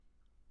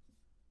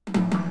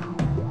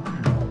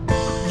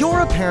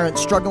you're a parent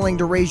struggling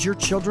to raise your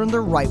children the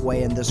right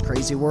way in this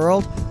crazy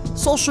world,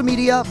 social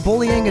media,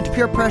 bullying, and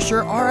peer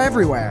pressure are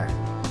everywhere.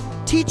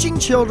 Teaching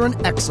Children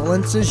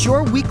Excellence is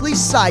your weekly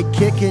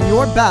sidekick in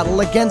your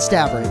battle against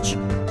average.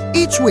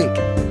 Each week,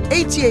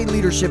 ATA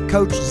leadership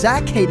coach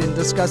Zach Hayden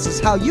discusses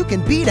how you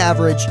can beat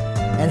average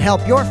and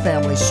help your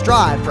family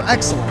strive for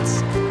excellence.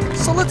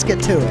 So let's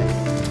get to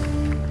it.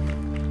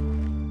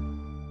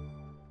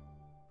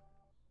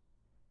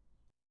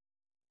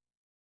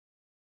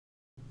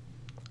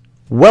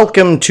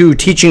 Welcome to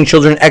Teaching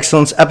Children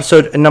Excellence,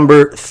 episode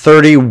number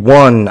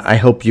 31. I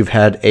hope you've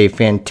had a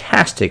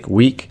fantastic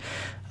week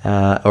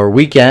or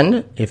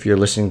weekend, if you're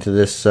listening to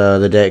this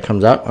the day it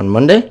comes out on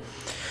Monday.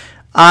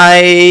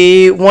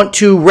 I want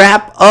to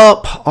wrap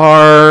up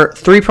our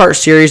three-part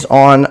series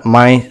on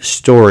my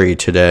story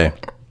today.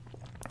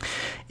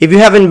 If you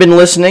haven't been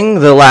listening,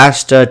 the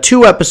last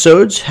two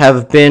episodes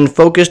have been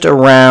focused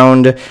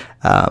around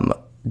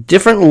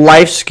different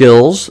life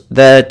skills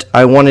that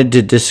I wanted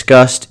to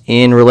discuss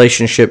in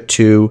relationship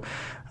to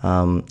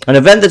an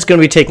event that's going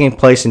to be taking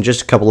place in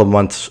just a couple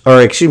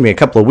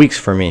of weeks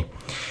for me.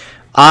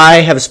 I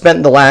have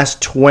spent the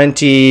last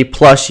 20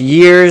 plus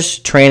years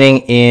training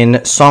in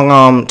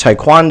Songam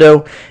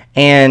Taekwondo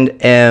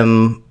and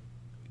am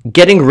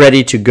getting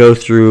ready to go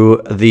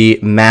through the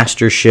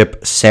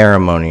mastership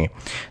ceremony.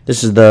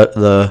 This is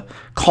the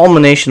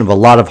culmination of a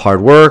lot of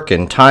hard work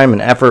and time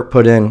and effort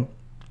put in.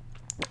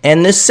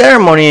 And this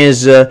ceremony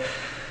is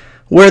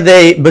where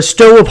they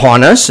bestow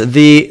upon us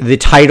the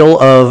title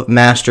of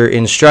Master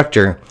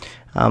Instructor.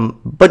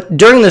 But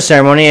during the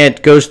ceremony,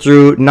 it goes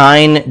through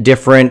 9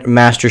 different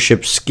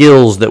mastership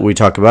skills that we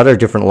talk about, or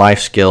different life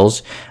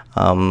skills,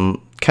 kind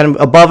of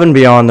above and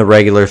beyond the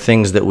regular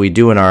things that we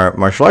do in our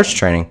martial arts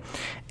training.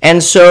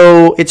 And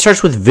so it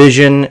starts with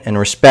vision and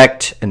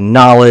respect and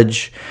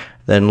knowledge,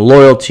 then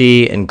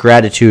loyalty and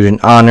gratitude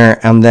and honor,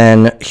 and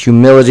then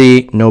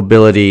humility,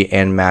 nobility,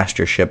 and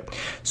mastership.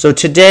 So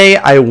today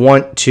I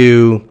want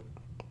to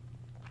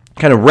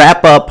kind of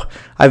wrap up.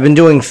 I've been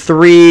doing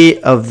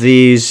 3 of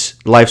these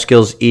life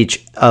skills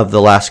each of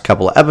the last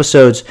couple of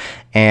episodes,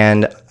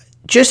 and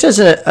just as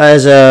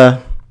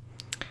a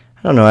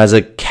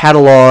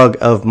catalog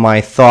of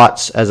my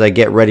thoughts as I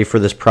get ready for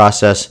this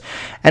process,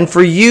 and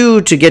for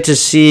you to get to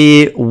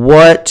see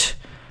what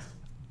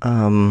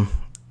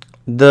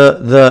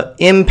the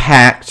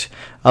impact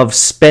of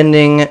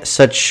spending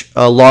such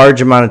a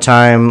large amount of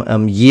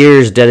time,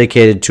 years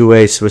dedicated to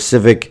a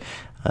specific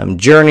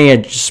journey,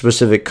 a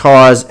specific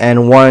cause,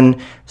 and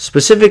one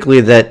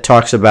specifically that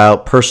talks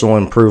about personal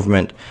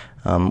improvement,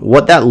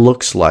 what that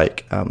looks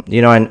like,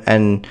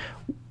 and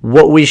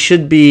what we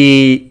should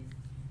be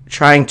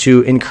trying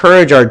to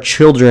encourage our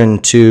children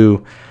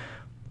to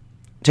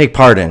take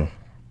part in.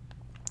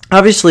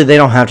 Obviously, they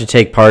don't have to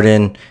take part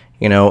in,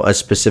 a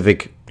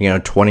specific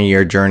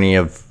 20-year journey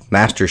of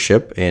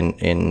mastership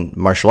in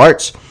martial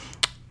arts.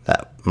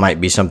 That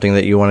might be something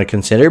that you want to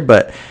consider,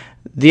 but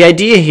the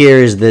idea here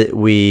is that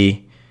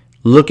we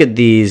look at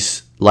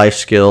these life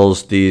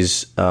skills,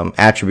 these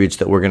attributes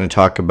that we're going to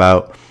talk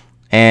about,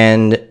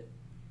 and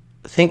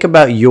think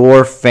about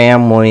your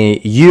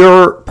family,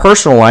 your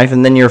personal life,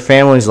 and then your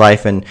family's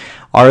life, and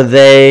are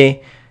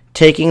they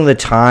taking the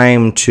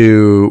time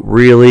to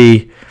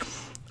really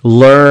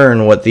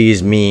learn what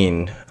these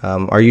mean?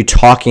 Are you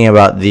talking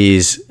about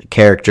these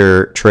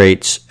character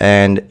traits?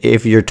 And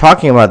if you're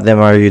talking about them,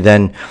 are you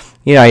then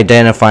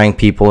identifying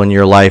people in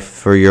your life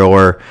for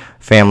your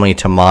family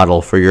to model,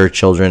 for your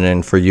children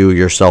and for you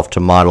yourself to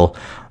model,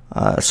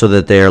 so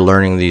that they are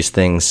learning these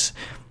things?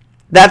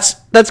 That's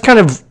kind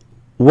of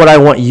what I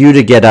want you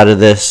to get out of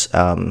this.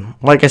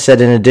 Like I said,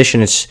 in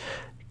addition, it's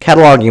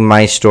cataloging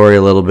my story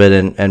a little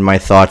bit and my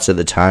thoughts at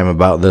the time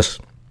about this.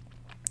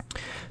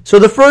 So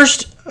the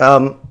first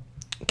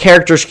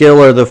character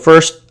skill, or the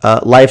first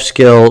life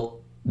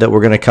skill that we're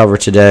going to cover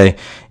today,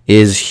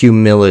 is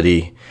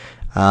humility.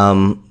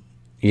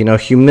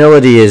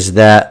 Humility is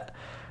that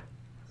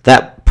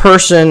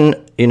person,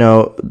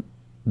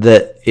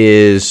 that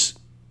is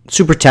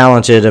super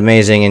talented,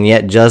 amazing, and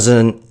yet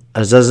doesn't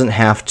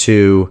have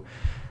to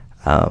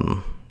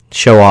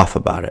show off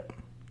about it.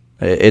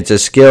 It's a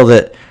skill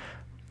that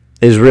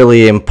is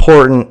really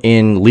important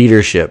in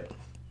leadership.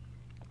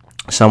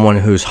 Someone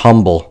who's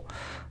humble.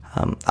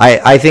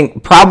 I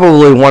think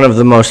probably one of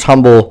the most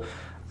humble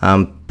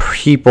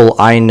people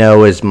I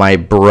know is my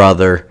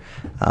brother.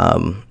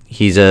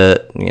 He's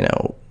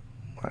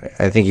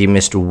I think he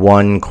missed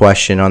one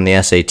question on the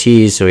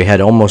SATs, so he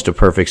had almost a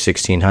perfect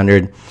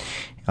 1600.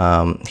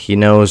 He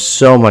knows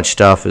so much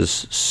stuff,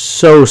 is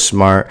so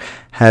smart,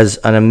 has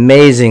an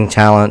amazing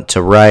talent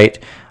to write,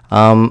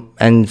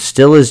 and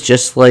still is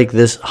just like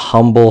this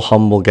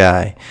humble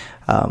guy.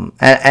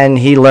 And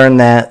he learned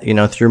that,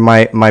 through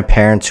my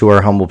parents, who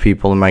are humble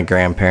people, and my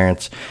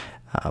grandparents.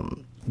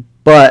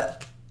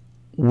 But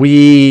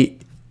we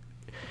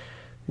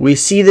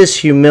see this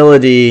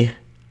humility,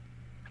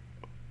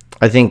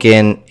 I think,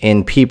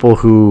 in people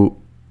who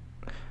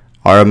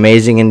are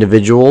amazing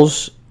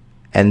individuals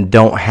and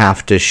don't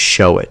have to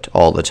show it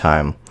all the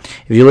time.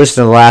 If you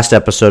listen to the last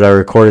episode, I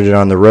recorded it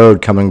on the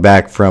road coming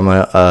back from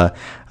a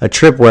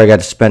trip where I got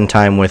to spend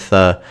time with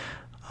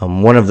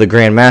one of the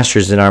Grand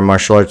Masters in our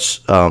martial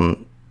arts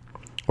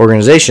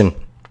organization.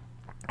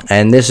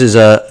 And this is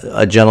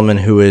a gentleman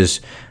who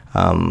is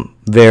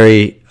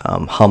very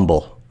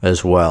humble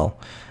as well.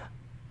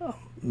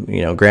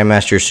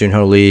 Grandmaster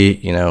Soon-Ho Lee,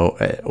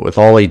 with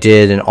all he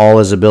did and all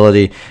his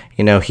ability,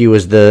 he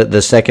was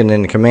the second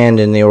in command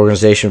in the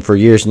organization for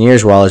years and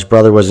years while his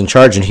brother was in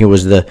charge, and he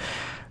was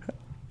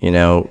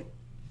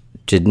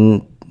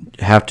didn't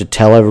have to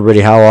tell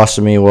everybody how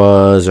awesome he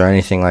was or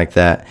anything like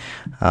that.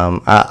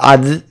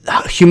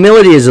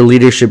 Humility is a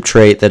leadership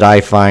trait that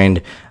I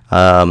find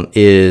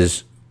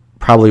is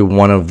probably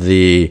one of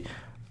the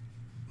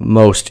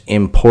most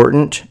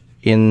important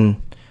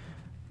in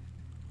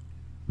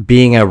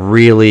being a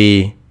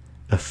really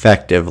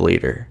effective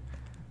leader.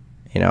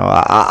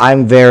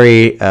 I'm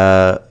very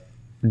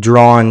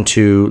drawn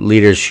to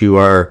leaders who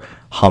are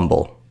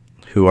humble,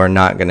 who are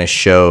not going to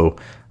show,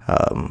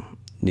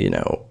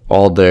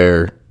 all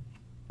their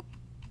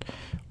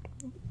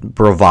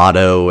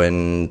bravado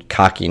and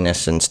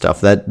cockiness and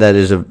stuff. That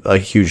is a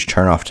huge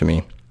turnoff to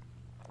me.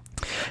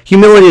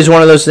 Humility is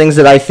one of those things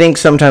that I think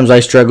sometimes I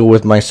struggle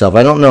with myself.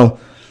 I don't know.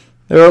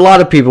 There are a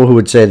lot of people who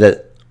would say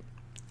that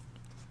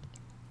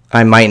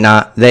I might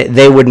not,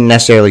 they wouldn't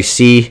necessarily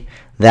see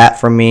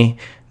that from me,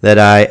 that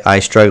I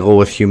struggle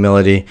with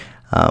humility.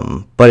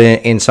 But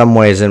in some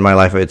ways in my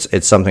life,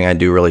 it's something I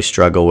do really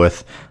struggle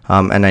with,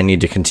 and I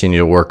need to continue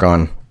to work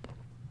on.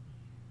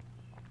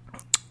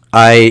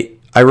 I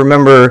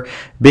remember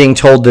being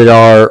told that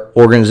our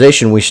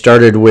organization, we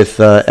started with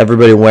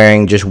everybody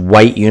wearing just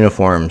white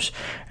uniforms.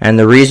 And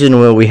the reason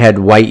why we had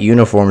white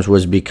uniforms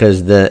was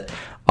because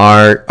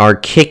our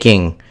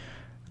kicking,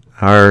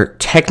 our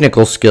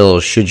technical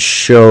skills should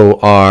show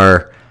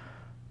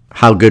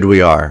how good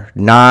we are,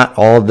 not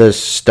all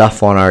this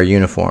stuff on our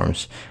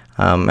uniforms.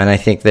 And I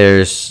think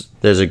there's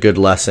a good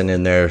lesson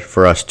in there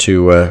for us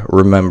to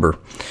remember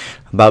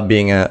about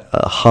being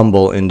a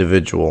humble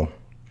individual.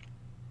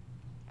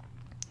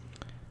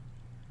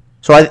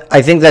 So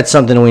I think that's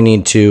something we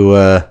need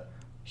to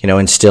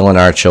instill in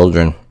our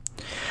children.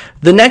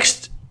 The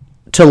next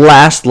to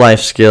last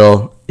life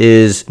skill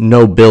is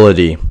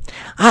nobility.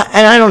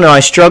 I don't know, I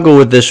struggle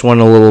with this one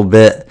a little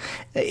bit.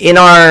 In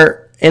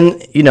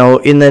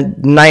the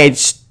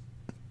knights,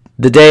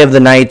 the day of the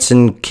knights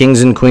and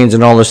kings and queens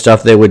and all this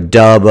stuff, they would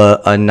dub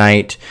a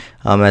knight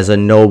as a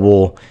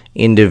noble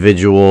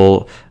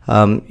individual.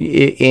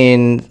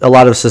 In a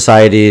lot of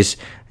societies,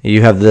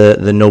 you have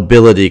the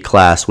nobility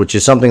class, which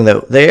is something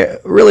that they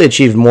really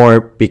achieved more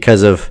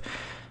because of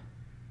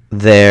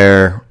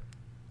their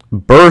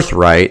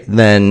birthright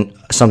than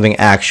something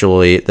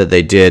actually that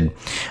they did.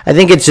 I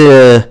think it's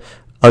a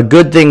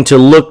good thing to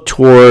look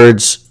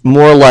towards,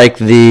 more like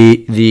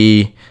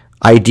the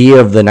idea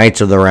of the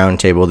Knights of the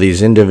Round Table,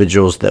 these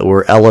individuals that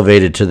were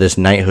elevated to this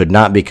knighthood,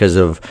 not because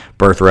of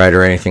birthright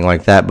or anything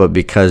like that, but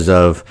because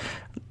of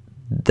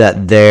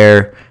that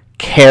their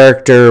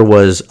character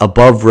was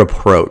above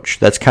reproach.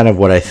 That's kind of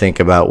what I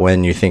think about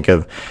when you think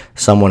of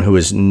someone who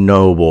is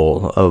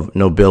noble, of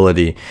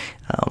nobility.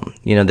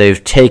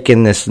 They've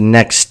taken this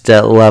next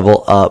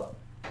level up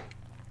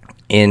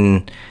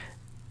in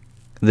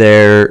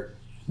their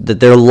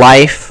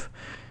life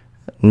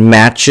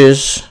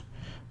matches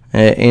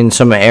in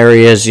some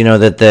areas,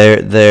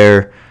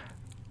 that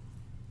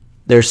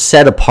they're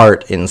set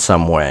apart in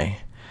some way.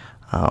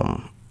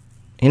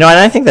 And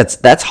I think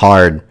that's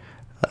hard.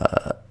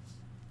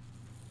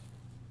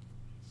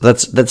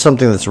 That's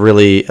something that's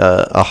really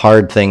a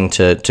hard thing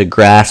to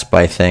grasp,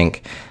 I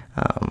think,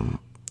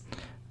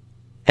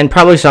 and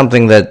probably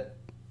something that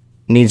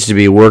needs to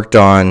be worked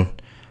on.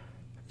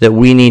 That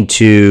we need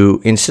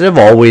to, instead of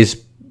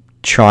always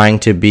trying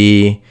to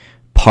be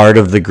part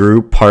of the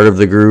group,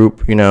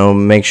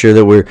 make sure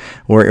that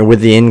we're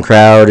with the in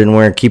crowd and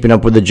we're keeping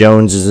up with the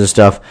Joneses and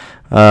stuff,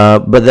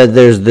 but that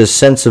there's this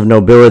sense of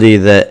nobility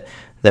that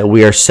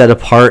we are set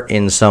apart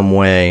in some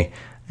way,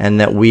 and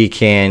that we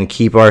can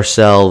keep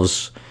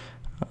ourselves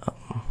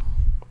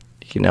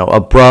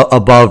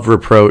above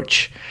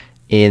reproach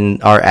in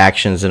our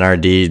actions and our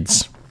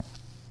deeds.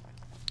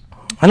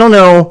 I don't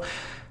know,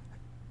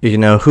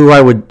 who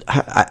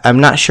I'm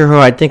not sure who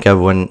I'd think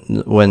of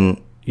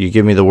when you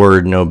give me the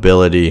word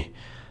nobility.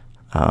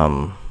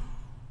 I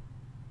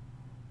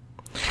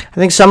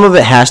think some of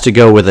it has to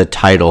go with a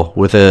title,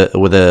 with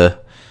a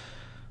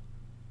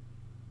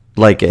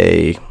like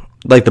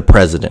the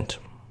president.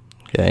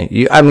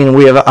 Okay,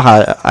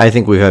 I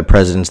think we've had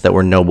presidents that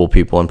were noble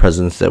people and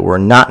presidents that were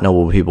not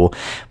noble people,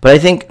 but I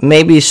think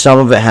maybe some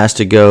of it has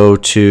to go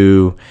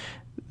to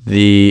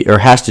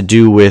has to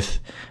do with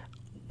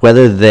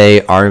whether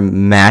they are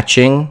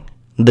matching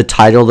the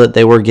title that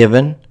they were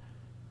given.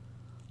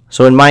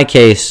 So in my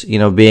case,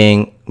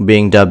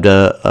 being dubbed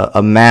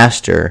a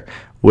master,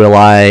 will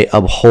I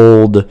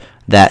uphold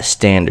that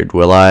standard?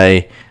 Will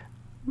I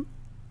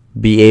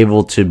be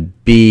able to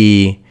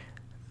be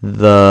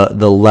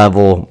the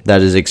level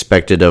that is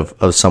expected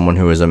of someone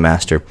who is a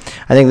master?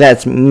 I think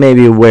that's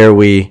maybe where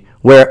we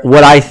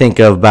what I think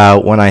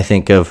about when I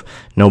think of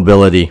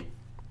nobility,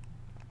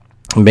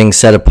 being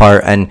set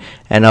apart and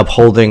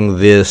upholding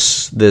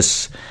this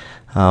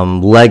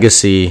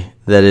legacy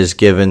that is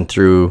given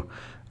through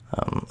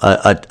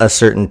a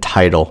certain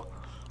title.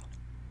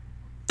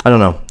 I don't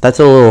know.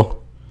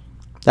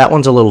 That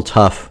one's a little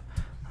tough.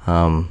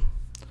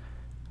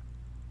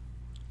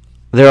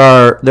 There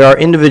are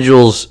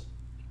individuals,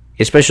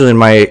 especially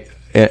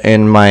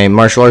in my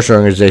martial arts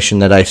organization,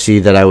 that I see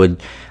that I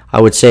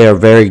would say are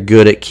very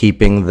good at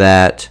keeping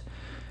that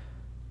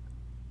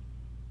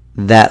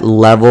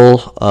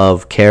level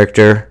of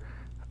character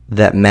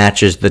that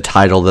matches the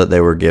title that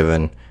they were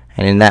given.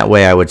 And in that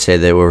way, I would say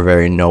they were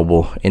very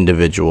noble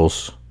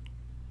individuals.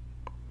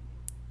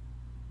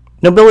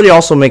 Nobility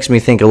also makes me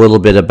think a little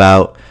bit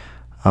about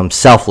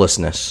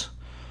selflessness.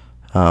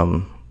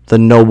 The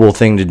noble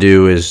thing to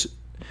do is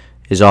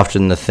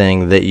often the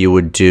thing that you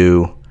would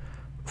do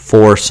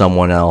for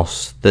someone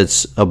else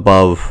that's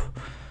above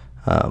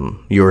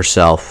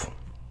yourself.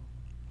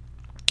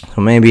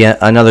 So maybe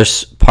another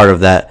part of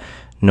that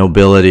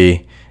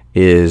nobility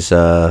is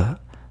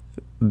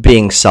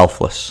being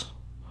selfless,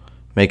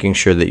 making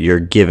sure that you're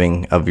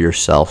giving of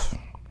yourself.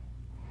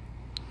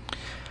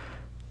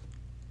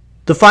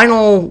 The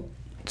final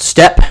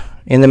step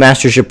in the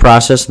mastership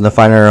process and the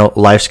final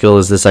life skill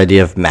is this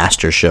idea of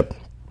mastership.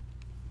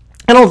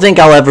 I don't think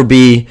I'll ever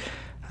be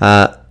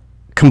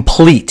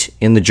complete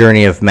in the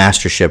journey of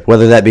mastership,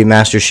 whether that be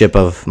mastership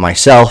of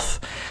myself,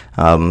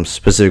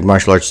 specific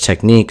martial arts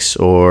techniques,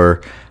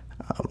 or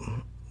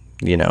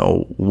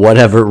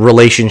whatever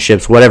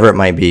relationships, whatever it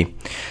might be.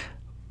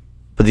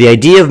 But the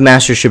idea of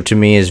mastership to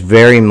me is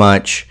very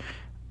much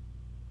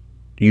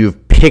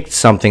you've picked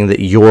something that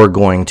you're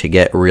going to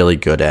get really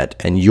good at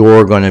and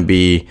you're going to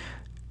be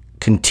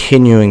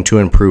continuing to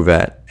improve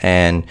at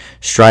and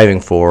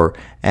striving for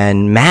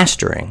and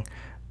mastering.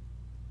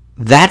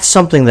 That's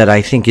something that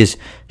I think is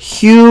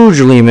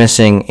hugely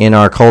missing in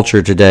our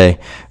culture today.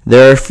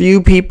 There are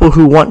few people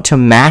who want to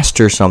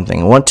master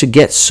something, want to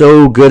get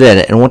so good at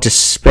it, and want to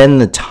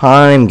spend the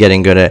time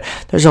getting good at it.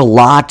 There's a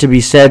lot to be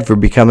said for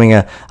becoming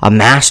a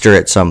master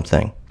at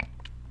something.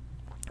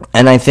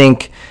 And I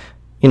think,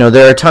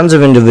 there are tons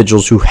of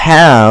individuals who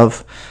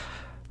have,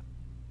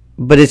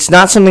 but it's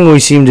not something we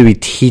seem to be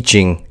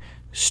teaching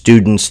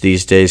students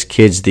these days,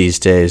 kids these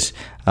days,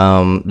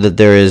 that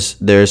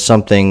there is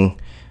something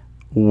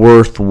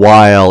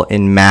worthwhile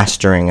in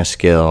mastering a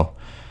skill.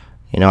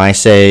 I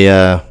say,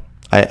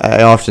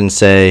 I often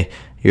say,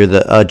 you're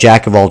a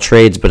jack of all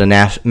trades, but a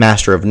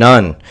master of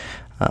none.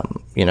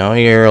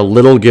 You're a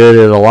little good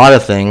at a lot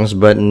of things,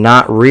 but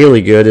not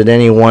really good at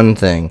any one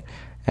thing.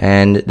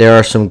 And there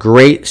are some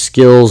great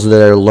skills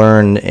that are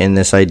learned in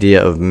this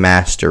idea of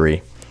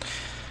mastery.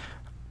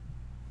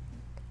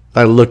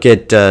 I look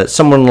at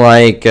someone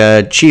like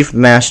Chief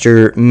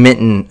Master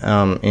Minton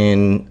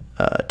in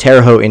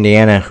Terre Haute,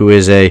 Indiana, who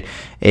is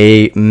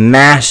a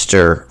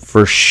master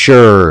for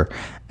sure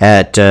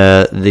at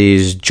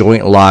these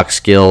joint lock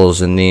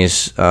skills and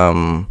these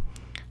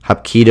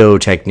Hapkido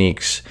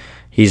techniques.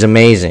 He's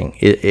amazing.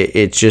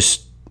 It's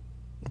just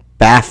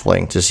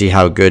baffling to see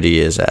how good he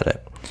is at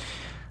it.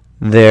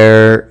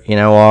 There,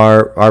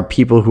 are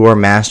people who are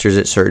masters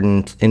at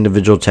certain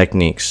individual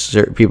techniques,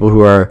 certain people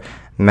who are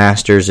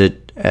masters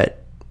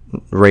at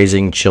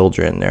raising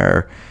children. There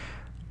are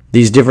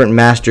these different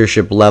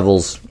mastership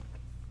levels.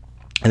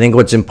 I think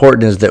what's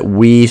important is that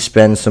we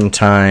spend some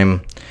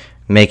time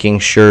making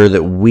sure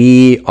that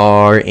we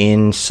are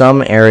in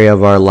some area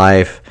of our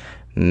life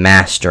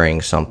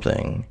mastering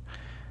something.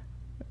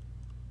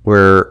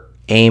 We're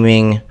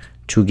aiming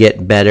to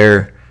get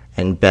better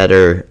and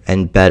better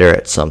and better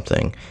at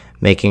something,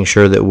 making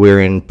sure that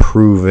we're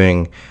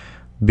improving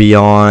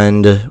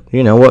beyond,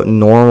 what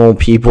normal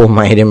people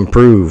might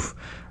improve.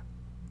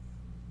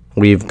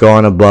 We've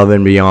gone above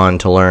and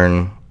beyond to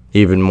learn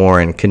even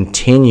more and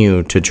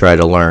continue to try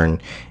to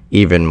learn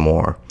even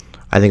more.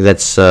 I think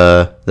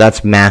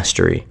that's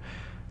mastery.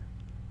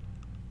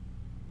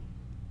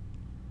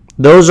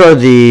 Those are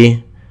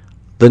the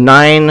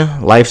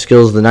 9 life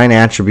skills, the 9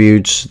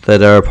 attributes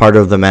that are part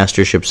of the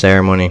mastership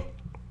ceremony.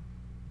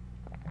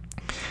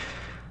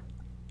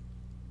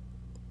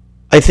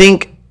 I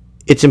think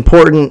it's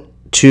important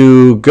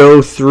to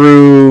go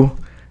through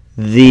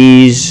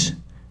these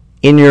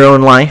in your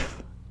own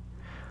life.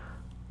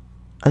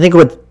 I think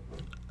what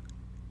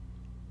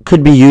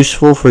could be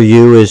useful for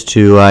you is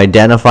to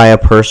identify a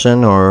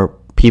person or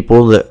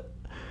people that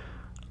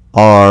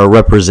are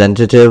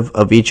representative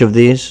of each of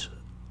these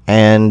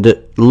and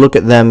look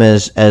at them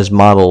as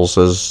models,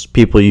 as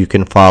people you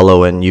can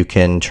follow and you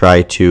can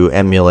try to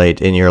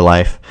emulate in your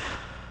life.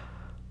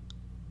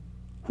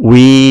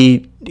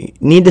 We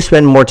need to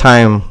spend more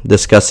time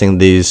discussing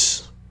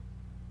these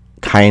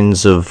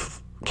kinds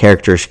of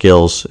character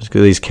skills,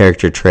 these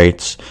character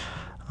traits,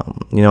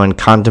 and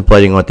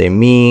contemplating what they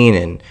mean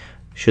and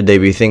should they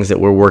be things that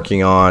we're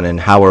working on and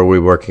how are we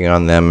working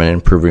on them and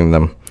improving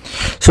them.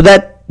 So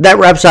that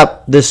wraps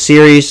up this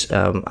series.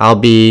 I'll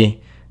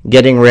be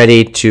getting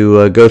ready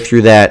to go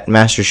through that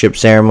mastership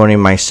ceremony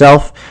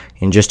myself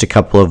in just a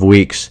couple of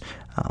weeks.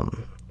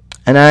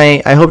 And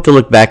I hope to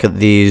look back at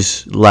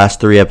these last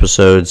 3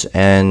 episodes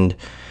and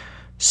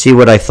see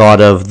what I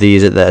thought of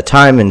these at that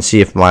time and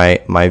see if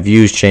my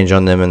views change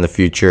on them in the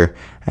future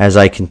as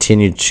I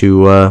continue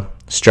to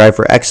strive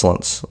for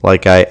excellence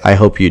like I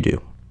hope you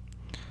do.